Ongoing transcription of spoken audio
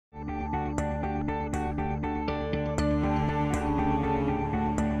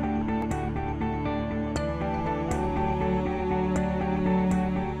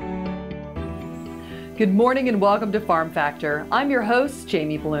Good morning and welcome to Farm Factor. I'm your host,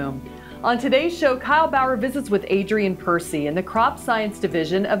 Jamie Bloom. On today's show, Kyle Bauer visits with Adrian Percy in the Crop Science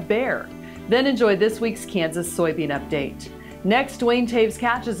Division of Bayer. Then enjoy this week's Kansas Soybean Update. Next, Duane Toews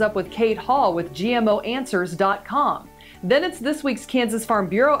catches up with Kate Hall with GMOanswers.com. Then it's this week's Kansas Farm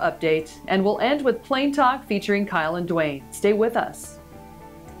Bureau Update, and we'll end with Plain Talk featuring Kyle and Duane. Stay with us.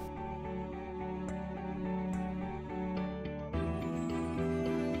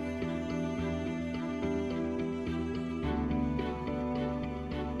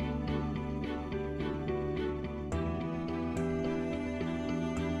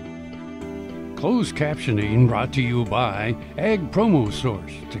 Closed captioning brought to you by Ag Promo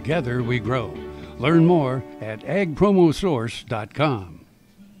Source. Together we grow. Learn more at agpromosource.com.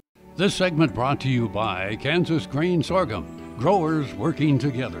 This segment brought to you by Kansas Grain Sorghum. Growers working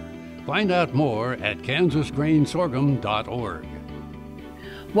together. Find out more at kansasgrainsorghum.org.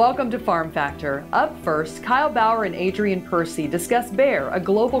 Welcome to Farm Factor. Up first, Kyle Bauer and Adrian Percy discuss Bayer, a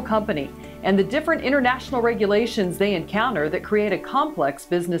global company, and the different international regulations they encounter that create a complex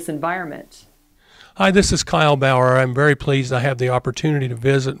business environment. Hi, this is Kyle Bauer. I'm very pleased I have the opportunity to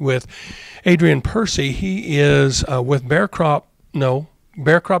visit with Adrian Percy. He is with Bayer Crop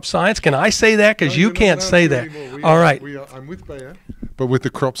Science. Can I say that? Because you can't say that. All right. I'm with Bayer, but with the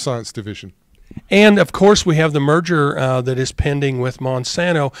Crop Science Division. And of course, we have the merger that is pending with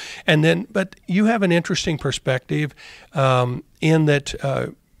Monsanto. But you have an interesting perspective in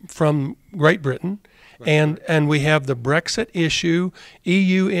that from Great Britain. And we have the Brexit issue,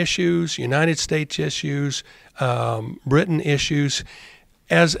 EU issues, United States issues, Britain issues.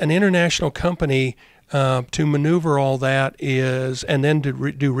 As an international company, to maneuver all that and then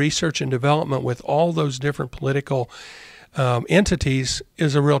to do research and development with all those different political entities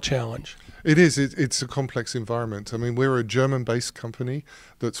is a real challenge. It is. It's a complex environment. I mean, we're a German-based company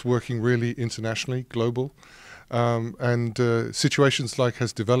that's working really internationally, global. And situations like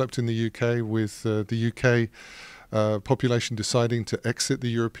has developed in the UK with the UK population deciding to exit the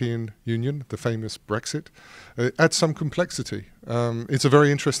European Union, the famous Brexit, adds some complexity. It's a very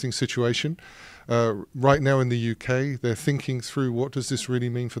interesting situation. Right now in the UK, they're thinking through what does this really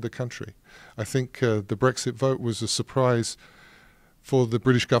mean for the country. I think the Brexit vote was a surprise for the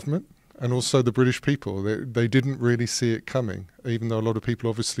British government and also the British people. They didn't really see it coming, even though a lot of people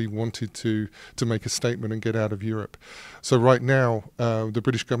obviously wanted to make a statement and get out of Europe. So right now, the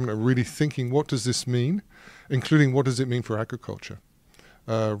British government are really thinking, what does this mean, including what does it mean for agriculture?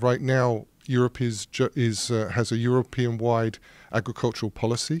 Right now, Europe has a European-wide agricultural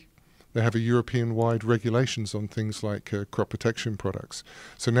policy. They have a European-wide regulations on things like crop protection products.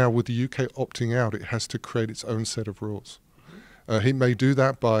 So now with the UK opting out, it has to create its own set of rules. He may do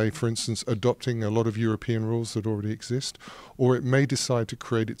that by, for instance, adopting a lot of European rules that already exist, or it may decide to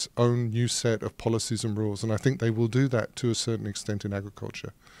create its own new set of policies and rules, and I think they will do that to a certain extent in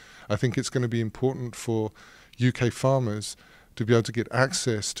agriculture. I think it's going to be important for UK farmers to be able to get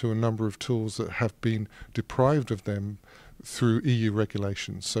access to a number of tools that have been deprived of them through EU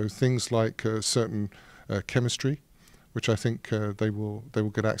regulations. So things like certain chemistry, which I think they will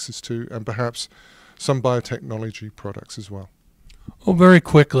get access to, and perhaps some biotechnology products as well. Well, very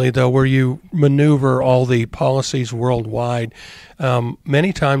quickly, though, where you maneuver all the policies worldwide,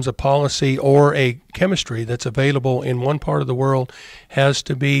 many times a policy or a chemistry that's available in one part of the world has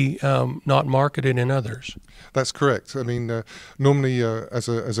to be not marketed in others. That's correct. I mean, normally as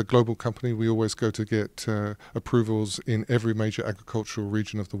a global company, we always go to get approvals in every major agricultural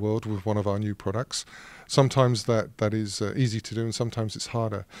region of the world with one of our new products. Sometimes that is easy to do, and sometimes it's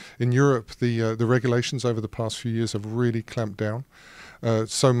harder. In Europe, the regulations over the past few years have really clamped down,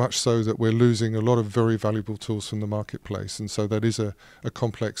 so much so that we're losing a lot of very valuable tools from the marketplace, and so that is a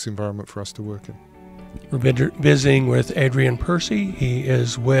complex environment for us to work in. We're visiting with Adrian Percy. He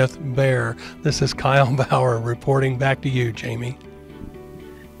is with Bayer. This is Kyle Bauer reporting back to you, Jamie.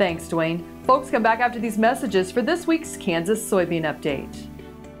 Thanks, Duane. Folks, come back after these messages for this week's Kansas Soybean Update.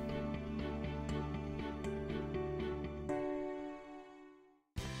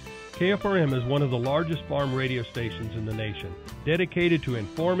 KFRM is one of the largest farm radio stations in the nation, dedicated to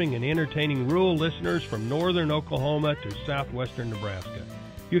informing and entertaining rural listeners from northern Oklahoma to southwestern Nebraska.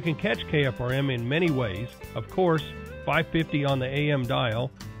 You can catch KFRM in many ways. Of course, 550 on the AM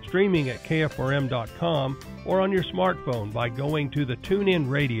dial, streaming at kfrm.com, or on your smartphone by going to the TuneIn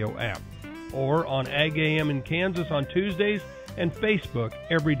Radio app, or on Ag AM in Kansas on Tuesdays and Facebook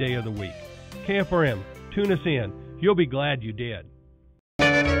every day of the week. KFRM, tune us in. You'll be glad you did.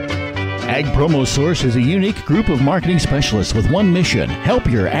 Ag Promo Source is a unique group of marketing specialists with one mission: help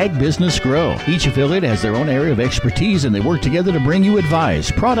your ag business grow. Each affiliate has their own area of expertise, and they work together to bring you advice,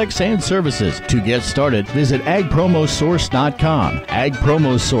 products, and services. To get started, visit agpromosource.com. Ag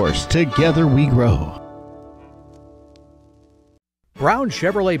Promo Source. Together we grow. Brown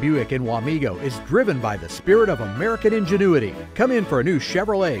Chevrolet Buick in Wamego is driven by the spirit of American ingenuity. Come in for a new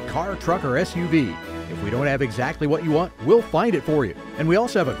Chevrolet car, truck, or SUV. If we don't have exactly what you want, we'll find it for you. And we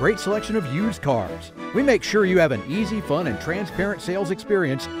also have a great selection of used cars. We make sure you have an easy, fun, and transparent sales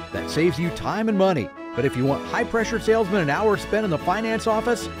experience that saves you time and money. But if you want high-pressure salesmen and hours spent in the finance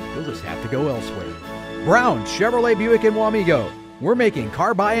office, you'll just have to go elsewhere. Brown Chevrolet Buick in Wamego. We're making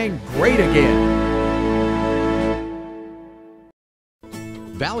car buying great again.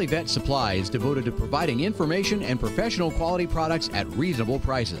 Valley Vet Supply is devoted to providing information and professional quality products at reasonable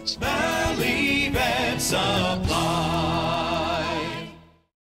prices. Valley Vet Supply.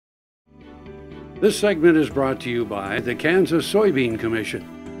 This segment is brought to you by the Kansas Soybean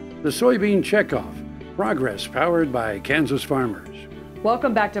Commission. The Soybean Checkoff. Progress powered by Kansas farmers.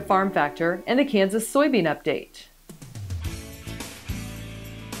 Welcome back to Farm Factor and the Kansas Soybean Update.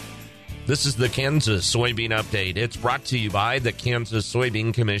 This is the Kansas Soybean Update. It's brought to you by the Kansas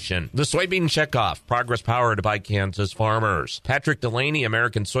Soybean Commission. The Soybean Checkoff, progress powered by Kansas farmers. Patrick Delaney,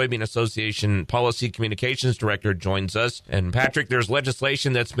 American Soybean Association Policy Communications Director, joins us. And Patrick, there's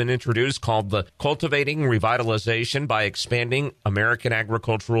legislation that's been introduced called the Cultivating Revitalization by Expanding American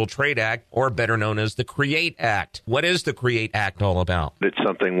Agricultural Trade Act, or better known as the CREATE Act. What is the CREATE Act all about? It's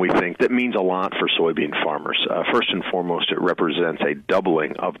something we think that means a lot for soybean farmers. First and foremost, it represents a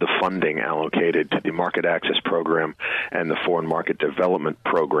doubling of the funding allocated to the Market Access Program and the Foreign Market Development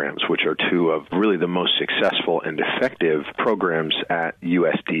Programs, which are two of really the most successful and effective programs at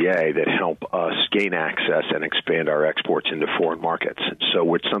USDA that help us gain access and expand our exports into foreign markets.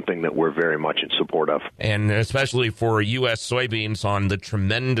 So it's something that we're very much in support of. And especially for U.S. soybeans, on the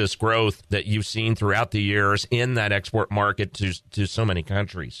tremendous growth that you've seen throughout the years in that export market to so many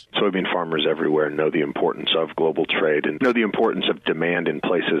countries. Soybean farmers everywhere know the importance of global trade and know the importance of demand in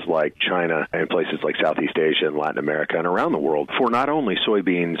places like China and places like Southeast Asia and Latin America and around the world for not only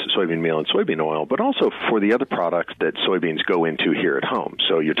soybeans, soybean meal, and soybean oil, but also for the other products that soybeans go into here at home.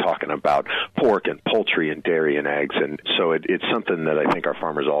 So you're talking about pork and poultry and dairy and eggs. And so it's something that I think our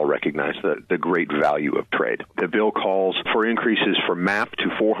farmers all recognize, the great value of trade. The bill calls for increases for MAP to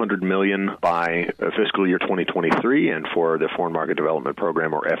 $400 million by fiscal year 2023, and for the Foreign Market Development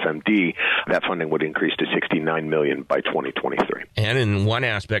Program, or FMD, that funding would increase to $69 million by 2023. And in one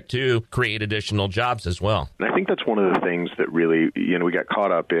aspect, too, create additional jobs as well. And I think that's one of the things that really, we got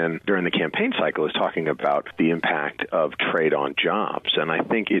caught up in during the campaign cycle, is talking about the impact of trade on jobs. And I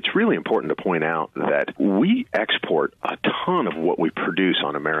think it's really important to point out that we export a ton of what we produce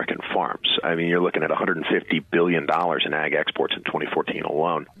on American farms. I mean, you're looking at $150 billion in ag exports in 2014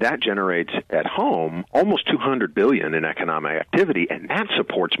 alone. That generates at home almost $200 billion in economic activity, and that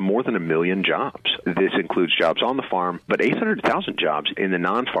supports more than 1 million jobs. This includes jobs on the farm, but 800,000 jobs in the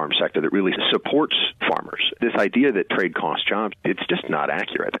non-farm sector that really supports farmers. This idea that trade costs jobs, it's just not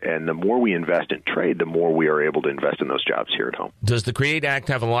accurate. And the more we invest in trade, the more we are able to invest in those jobs here at home. Does the CREATE Act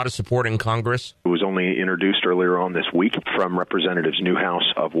have a lot of support in Congress? It was only introduced earlier on this week from Representatives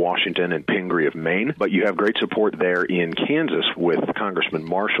Newhouse of Washington and Pingree of Maine, but you have great support there in Kansas with Congressman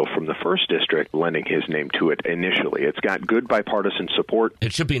Marshall from the 1st District lending his name to it initially. It's got good bipartisan support.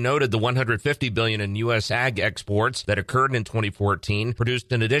 It should be noted the $150 billion in U.S. ag exports that occurred in 2014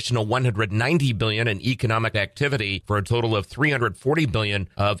 produced an additional $190 billion in economic activity for a total of $340 billion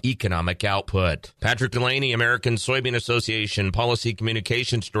of economic output. Patrick Delaney, American Soybean Association Policy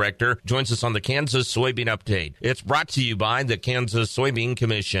Communications Director, joins us on the Kansas Soybean Update. It's brought to you by the Kansas Soybean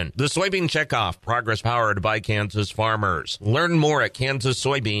Commission. The Soybean Checkoff, progress powered by Kansas farmers. Learn more at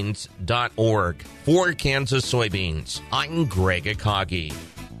kansassoybeans.org. For Kansas Soybeans, I'm Greg Akagi.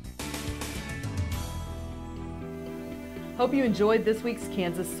 Hope you enjoyed this week's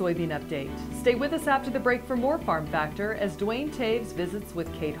Kansas Soybean Update. Stay with us after the break for more Farm Factor as Duane Toews visits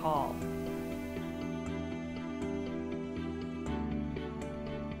with Kate Hall.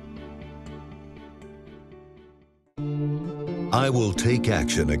 I will take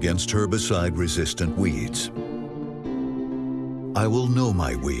action against herbicide-resistant weeds. I will know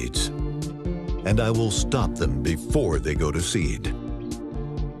my weeds, and I will stop them before they go to seed.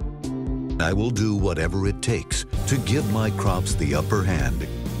 I will do whatever it takes to give my crops the upper hand,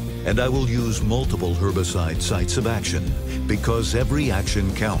 and I will use multiple herbicide sites of action because every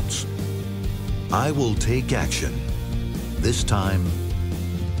action counts. I will take action, this time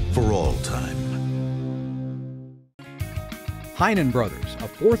for all time. Heinen Brothers, a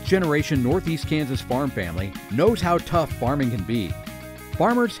fourth-generation Northeast Kansas farm family, knows how tough farming can be.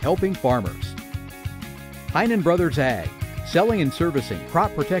 Farmers helping farmers. Heinen Brothers Ag, selling and servicing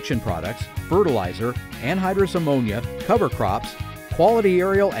crop protection products, fertilizer, anhydrous ammonia, cover crops, quality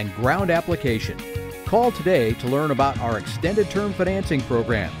aerial and ground application. Call today to learn about our extended term financing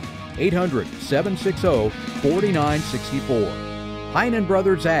program. 800-760-4964.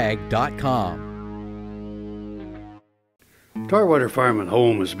 HeinenBrothersAg.com. Tarwater Farm and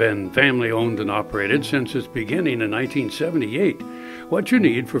Home has been family owned and operated since its beginning in 1978. What you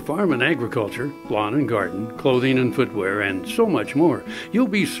need for farm and agriculture, lawn and garden, clothing and footwear, and so much more. You'll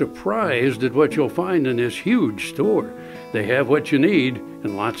be surprised at what you'll find in this huge store. They have what you need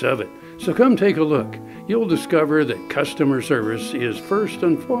and lots of it. So come take a look. You'll discover that customer service is first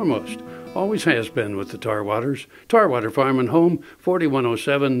and foremost. Always has been with the Tarwaters. Tarwater Farm and Home,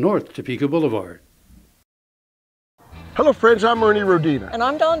 4107 North Topeka Boulevard. Hello friends, I'm Ernie Rodina. And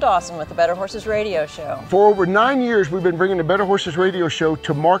I'm Dawn Dawson with the Better Horses Radio Show. For over 9 years, we've been bringing the Better Horses Radio Show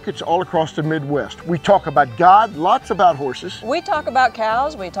to markets all across the Midwest. We talk about God, lots about horses. We talk about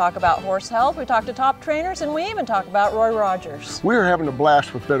cows, we talk about horse health, we talk to top trainers, and we even talk about Roy Rogers. We're having a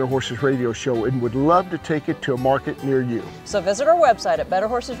blast with Better Horses Radio Show and would love to take it to a market near you. So visit our website at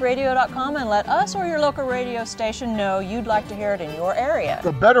betterhorsesradio.com and let us or your local radio station know you'd like to hear it in your area.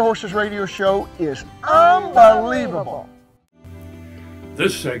 The Better Horses Radio Show is unbelievable.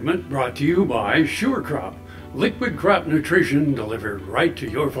 This segment brought to you by Sure Crop, liquid crop nutrition delivered right to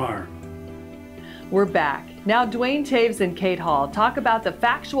your farm. We're back. Now Duane Toews and Kate Hall talk about the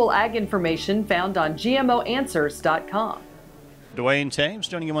factual ag information found on GMOanswers.com. Duane Toews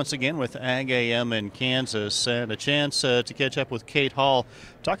joining you once again with Ag AM in Kansas, and a chance to catch up with Kate Hall,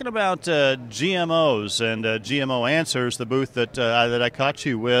 talking about GMOs and GMO Answers, the booth that I caught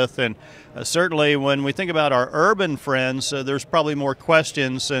you with. And certainly when we think about our urban friends, there's probably more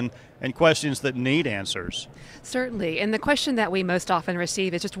questions and questions that need answers. Certainly, and the question that we most often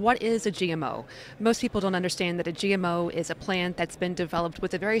receive is just, what is a GMO? Most people don't understand that a GMO is a plant that's been developed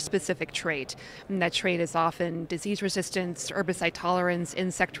with a very specific trait, and that trait is often disease resistance, herbicide tolerance,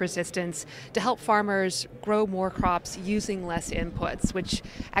 insect resistance, to help farmers grow more crops using less inputs, which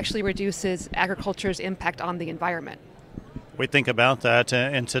actually reduces agriculture's impact on the environment. We think about that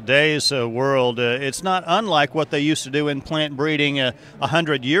in today's world. It's not unlike what they used to do in plant breeding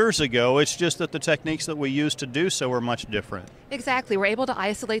 100 years ago. It's just that the techniques that we use to do so are much different. Exactly. We're able to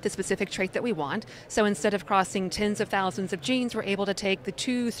isolate the specific trait that we want. So instead of crossing tens of thousands of genes, we're able to take the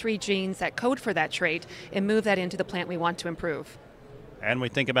 2-3 genes that code for that trait and move that into the plant we want to improve. And we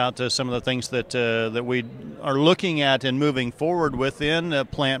think about some of the things that we are looking at and moving forward within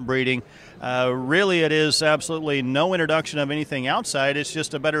plant breeding. Really, it is absolutely no introduction of anything outside. It's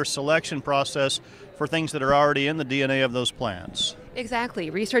just a better selection process for things that are already in the DNA of those plants. Exactly.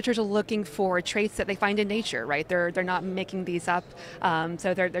 Researchers are looking for traits that they find in nature, right? They're not making these up.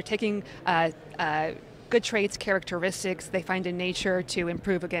 So they're taking good traits, characteristics they find in nature to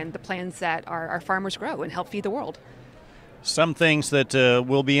improve, again, the plants that our farmers grow and help feed the world. Some things that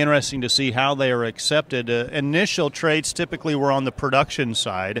will be interesting to see how they are accepted. Initial traits typically were on the production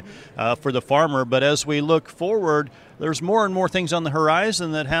side for the farmer, but as we look forward, there's more and more things on the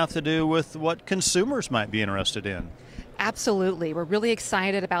horizon that have to do with what consumers might be interested in. Absolutely. We're really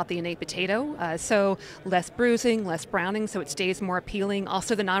excited about the innate potato. So less bruising, less browning, so it stays more appealing.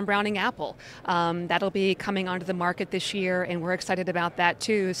 Also the non-browning apple. That'll be coming onto the market this year, and we're excited about that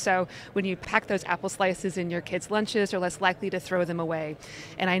too. So when you pack those apple slices in your kids' lunches, they're less likely to throw them away.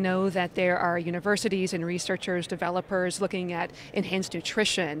 And I know that there are universities and researchers, developers looking at enhanced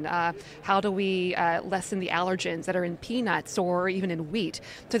nutrition. How do we lessen the allergens that are in peanuts or even in wheat?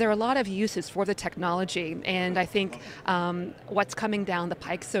 So there are a lot of uses for the technology, and I think what's coming down the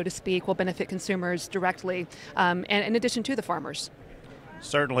pike, so to speak, will benefit consumers directly, and in addition to the farmers.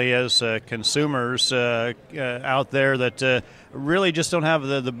 Certainly, as consumers out there that really just don't have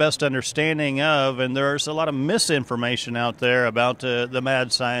the best understanding of, and there's a lot of misinformation out there about the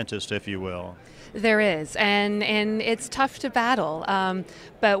mad scientist, if you will. There is, and it's tough to battle,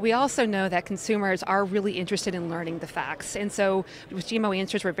 but we also know that consumers are really interested in learning the facts. And so with GMO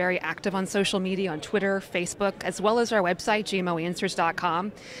Answers, we're very active on social media, on Twitter, Facebook, as well as our website,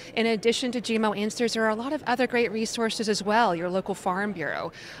 GMOanswers.com. In addition to GMO Answers, there are a lot of other great resources as well, your local Farm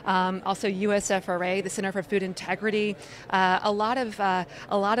Bureau, also USFRA, the Center for Food Integrity. A lot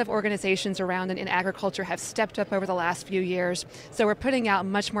of organizations around in agriculture have stepped up over the last few years, so we're putting out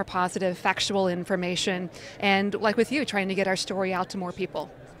much more positive, factual information, and like with you, trying to get our story out to more people.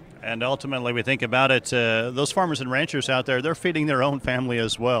 And ultimately, we think about it, those farmers and ranchers out there, they're feeding their own family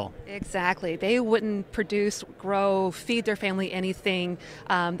as well. Exactly. They wouldn't produce, grow, feed their family anything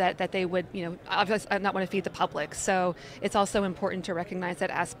that they would, obviously not want to feed the public. So it's also important to recognize that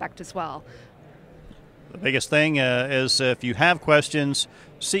aspect as well. The biggest thing is if you have questions,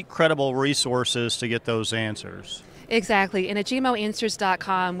 seek credible resources to get those answers. Exactly. And at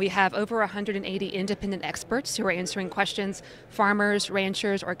GMOAnswers.com, we have over 180 independent experts who are answering questions, farmers,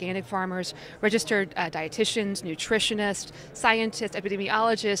 ranchers, organic farmers, registered dietitians, nutritionists, scientists,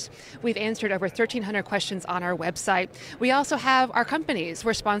 epidemiologists. We've answered over 1,300 questions on our website. We also have our companies.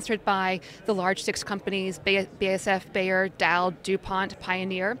 We're sponsored by the large 6 companies, BASF, Bayer, Dow, DuPont,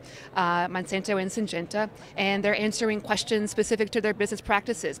 Pioneer, Monsanto, and Syngenta, and they're answering questions specific to their business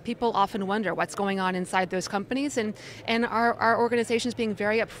practices. People often wonder what's going on inside those companies, and our organization is being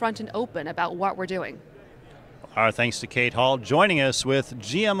very upfront and open about what we're doing. Our thanks to Kate Hall joining us with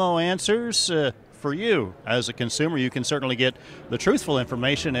GMO Answers. For you, as a consumer, you can certainly get the truthful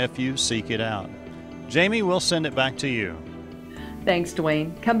information if you seek it out. Jamie, we'll send it back to you. Thanks,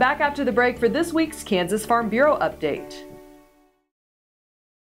 Duane. Come back after the break for this week's Kansas Farm Bureau update.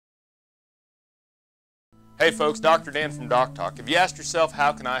 Hey folks, Dr. Dan from Doc Talk. Have you asked yourself,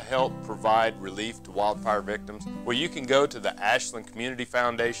 how can I help provide relief to wildfire victims? Well, you can go to the Ashland Community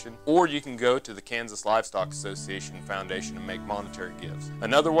Foundation, or you can go to the Kansas Livestock Association Foundation and make monetary gifts.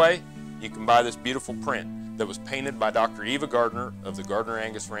 Another way, you can buy this beautiful print that was painted by Dr. Eva Gardner of the Gardner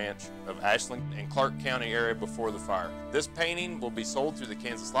Angus Ranch of Ashland and Clark County area before the fire. This painting will be sold through the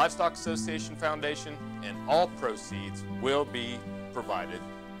Kansas Livestock Association Foundation, and all proceeds will be provided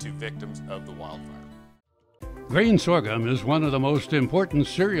to victims of the wildfire. Grain sorghum is one of the most important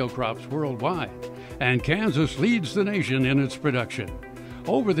cereal crops worldwide, and Kansas leads the nation in its production.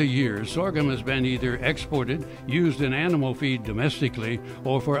 Over the years, sorghum has been either exported, used in animal feed domestically,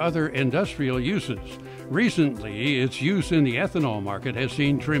 or for other industrial uses. Recently, its use in the ethanol market has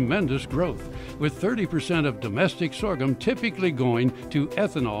seen tremendous growth, with 30% of domestic sorghum typically going to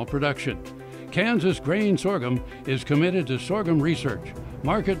ethanol production. Kansas Grain Sorghum is committed to sorghum research,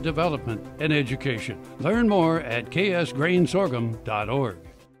 market development, and education. Learn more at ksgrainsorghum.org.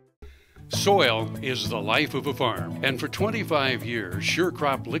 Soil is the life of a farm, and for 25 years,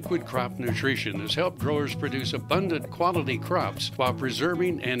 SureCrop Liquid Crop Nutrition has helped growers produce abundant quality crops while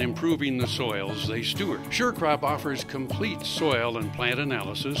preserving and improving the soils they steward. SureCrop offers complete soil and plant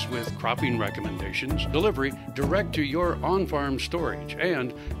analysis with cropping recommendations, delivery direct to your on-farm storage,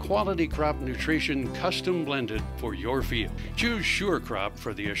 and quality crop nutrition custom blended for your field. Choose SureCrop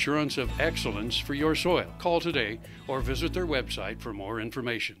for the assurance of excellence for your soil. Call today or visit their website for more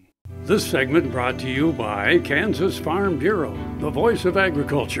information. This segment brought to you by Kansas Farm Bureau, the voice of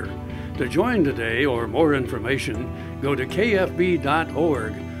agriculture. To join today or more information, go to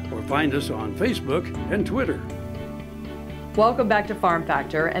kfb.org or find us on Facebook and Twitter. Welcome back to Farm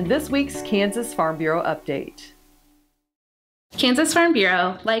Factor and this week's Kansas Farm Bureau update. Kansas Farm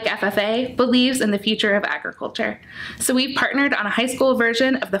Bureau, like FFA, believes in the future of agriculture. So we've partnered on a high school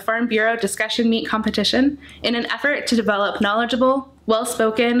version of the Farm Bureau discussion meet competition in an effort to develop knowledgeable,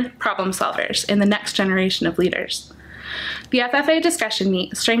 well-spoken problem solvers in the next generation of leaders. The FFA discussion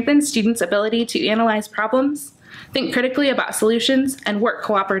meet strengthens students' ability to analyze problems, think critically about solutions, and work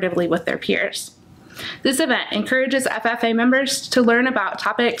cooperatively with their peers. This event encourages FFA members to learn about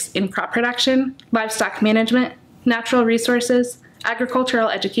topics in crop production, livestock management, natural resources, agricultural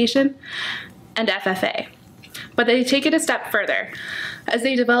education, and FFA. But they take it a step further as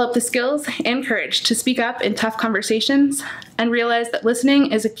they develop the skills and courage to speak up in tough conversations and realize that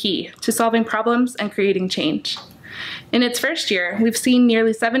listening is a key to solving problems and creating change. In its first year, we've seen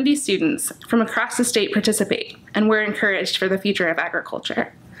nearly 70 students from across the state participate, and we're encouraged for the future of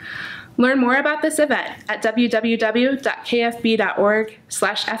agriculture. Learn more about this event at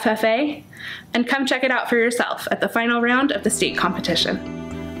www.kfb.org/FFA and come check it out for yourself at the final round of the state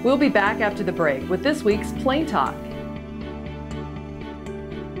competition. We'll be back after the break with this week's Plain Talk.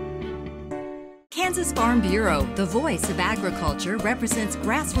 Kansas Farm Bureau, the voice of agriculture, represents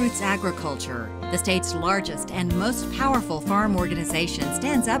grassroots agriculture. The state's largest and most powerful farm organization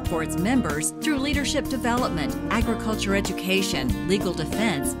stands up for its members through leadership development, agriculture education, legal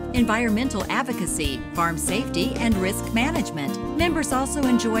defense, environmental advocacy, farm safety, and risk management. Members also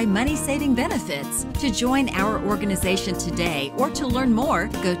enjoy money-saving benefits. To join our organization today or to learn more,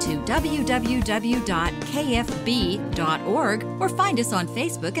 go to www.kfb.org or find us on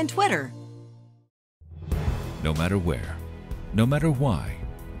Facebook and Twitter. No matter where, no matter why,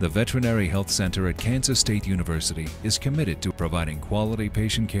 the Veterinary Health Center at Kansas State University is committed to providing quality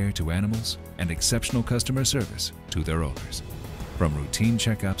patient care to animals and exceptional customer service to their owners. From routine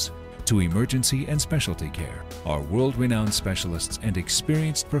checkups to emergency and specialty care, our world-renowned specialists and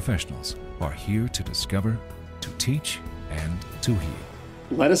experienced professionals are here to discover, to teach, and to heal.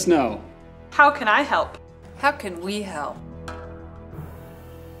 Let us know. How can I help? How can we help?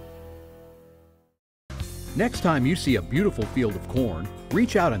 Next time you see a beautiful field of corn,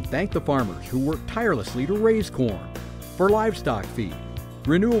 reach out and thank the farmers who work tirelessly to raise corn for livestock feed,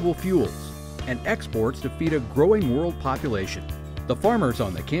 renewable fuels, and exports to feed a growing world population. The farmers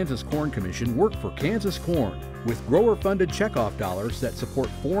on the Kansas Corn Commission work for Kansas Corn with grower-funded checkoff dollars that support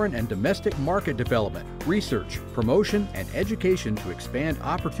foreign and domestic market development, research, promotion, and education to expand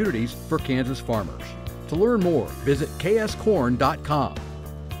opportunities for Kansas farmers. To learn more, visit kscorn.com.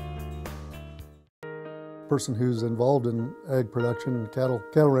 Person who's involved in ag production, cattle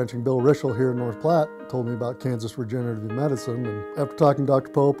ranching, Bill Rischel here in North Platte, told me about Kansas regenerative medicine. And after talking to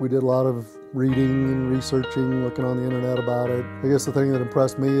Dr. Pope, we did a lot of reading and researching, looking on the internet about it. I guess the thing that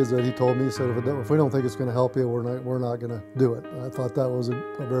impressed me is that he told me, he said, if we don't think it's going to help you, we're not going to do it. I thought that was a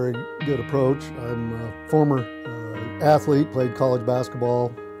very good approach. I'm a former athlete, played college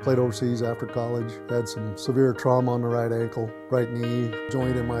basketball, played overseas after college, had some severe trauma on the right ankle, right knee,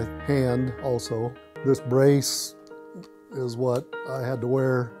 joint in my hand also. This brace is what I had to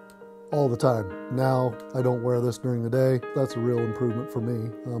wear all the time. Now I don't wear this during the day. That's a real improvement for me.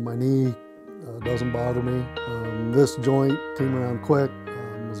 My knee doesn't bother me. This joint came around quick.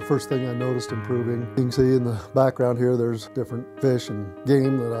 It was the first thing I noticed improving. You can see in the background here there's different fish and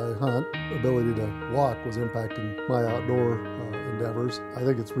game that I hunt. The ability to walk was impacting my outdoor endeavors. I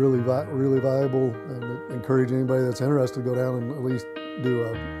think it's really valuable, and encourage anybody that's interested to go down and at least do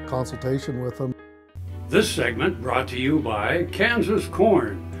a consultation with them. This segment brought to you by Kansas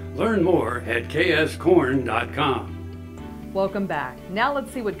Corn. Learn more at kscorn.com. Welcome back. Now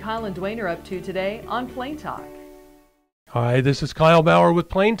let's see what Kyle and Duane are up to today on Plain Talk. Hi, this is Kyle Bauer with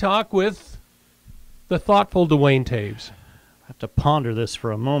Plain Talk with the thoughtful Duane Toews. I have to ponder this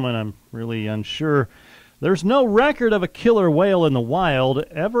for a moment. I'm really unsure. There's no record of a killer whale in the wild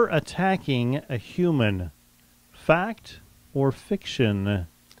ever attacking a human. Fact or fiction?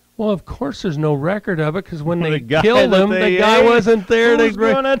 Well, of course there's no record of it, because when they guy killed him, the guy wasn't there to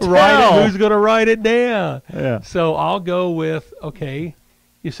write it. Who's going to write it down? Yeah. So I'll go with, okay,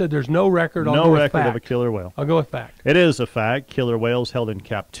 you said there's no record. I'll no go with record fact. of a killer whale. I'll go with fact. It is a fact. Killer whales held in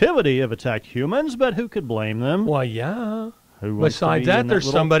captivity have attacked humans, but who could blame them? Well, yeah. Who wants to Besides be that, in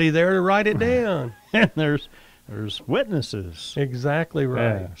there's somebody there to write it down. And there's witnesses. Exactly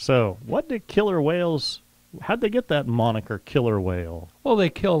right. Yeah. So what did killer whales... How'd they get that moniker, killer whale? Well, they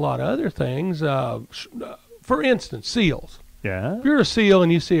kill a lot of other things. For instance, seals. Yeah? If you're a seal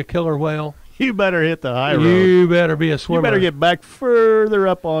and you see a killer whale, you better hit the high road. You better be a swimmer. You better get back further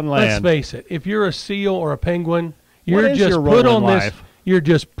up on land. Let's face it. If you're a seal or a penguin, you're what is just your put role on in this. life? You're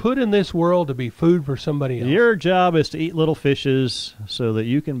just put in this world to be food for somebody else. Your job is to eat little fishes so that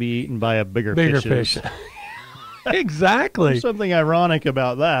you can be eaten by a bigger fish. Exactly. There's something ironic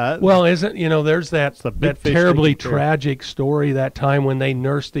about that. Well, there's that terribly taking care. tragic story that time when they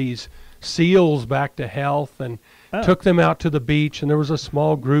nursed these seals back to health and took them out to the beach, and there was a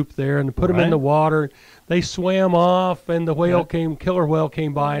small group there, and put them in the water. They swam off, and the killer whale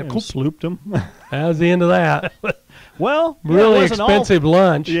came by and slooped them. That was the end of that. Well, really expensive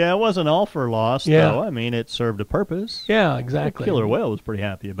lunch. Yeah, it wasn't all for loss, though. I mean, it served a purpose. Yeah, exactly. The killer whale was pretty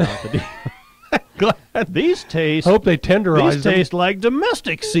happy about the deal. These taste. Hope they tenderize These taste like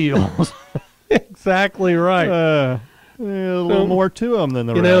domestic seals. Exactly right. A little more to them than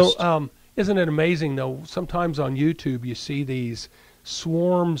the rest. Isn't it amazing though? Sometimes on YouTube you see these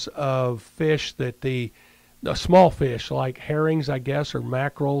swarms of fish that the small fish like herrings, I guess, or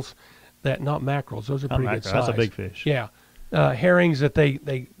mackerels. Not mackerels. Those are pretty good size. That's a big fish. Yeah, herrings that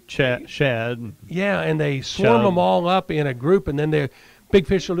they shad. Yeah, and they swarm them all up in a group, and then the big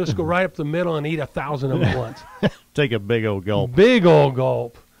fish will just go right up the middle and eat 1,000 of them at once. Take a big old gulp. Big old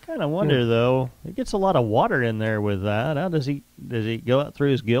gulp. Kind of wonder though. He gets a lot of water in there with that. How does he go out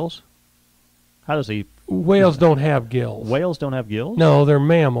through his gills? How does he? Whales don't have gills. Whales don't have gills? No, they're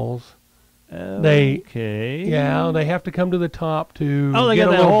mammals. Okay. They have to come to the top to they get got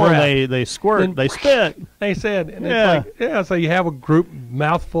a that little hole. breath. They squirt. Then, they spit. They said. And it's like, so you have a group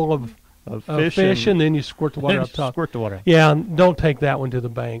mouthful of fish, and then you squirt the water up top. Squirt the water. Yeah, and don't take that one to the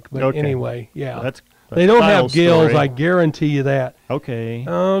bank. But anyway, that's they don't have gills. Story. I guarantee you that. Okay.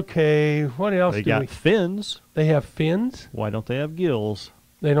 What else? They got fins. They have fins. Why don't they have gills?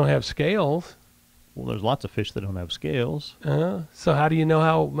 They don't have scales. Well, there's lots of fish that don't have scales. So how do you know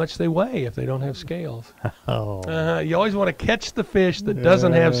how much they weigh if they don't have scales? Oh. You always want to catch the fish that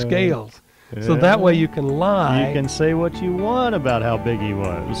doesn't have scales. So that way you can lie. You can say what you want about how big he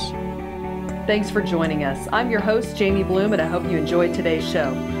was. Thanks for joining us. I'm your host, Jamie Bloom, and I hope you enjoyed today's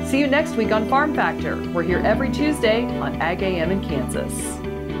show. See you next week on Farm Factor. We're here every Tuesday on Ag AM in Kansas.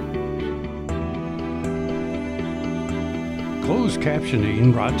 Closed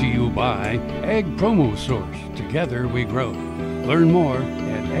captioning brought to you by Ag Promo Source. Together we grow. Learn more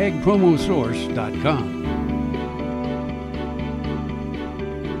at agpromosource.com.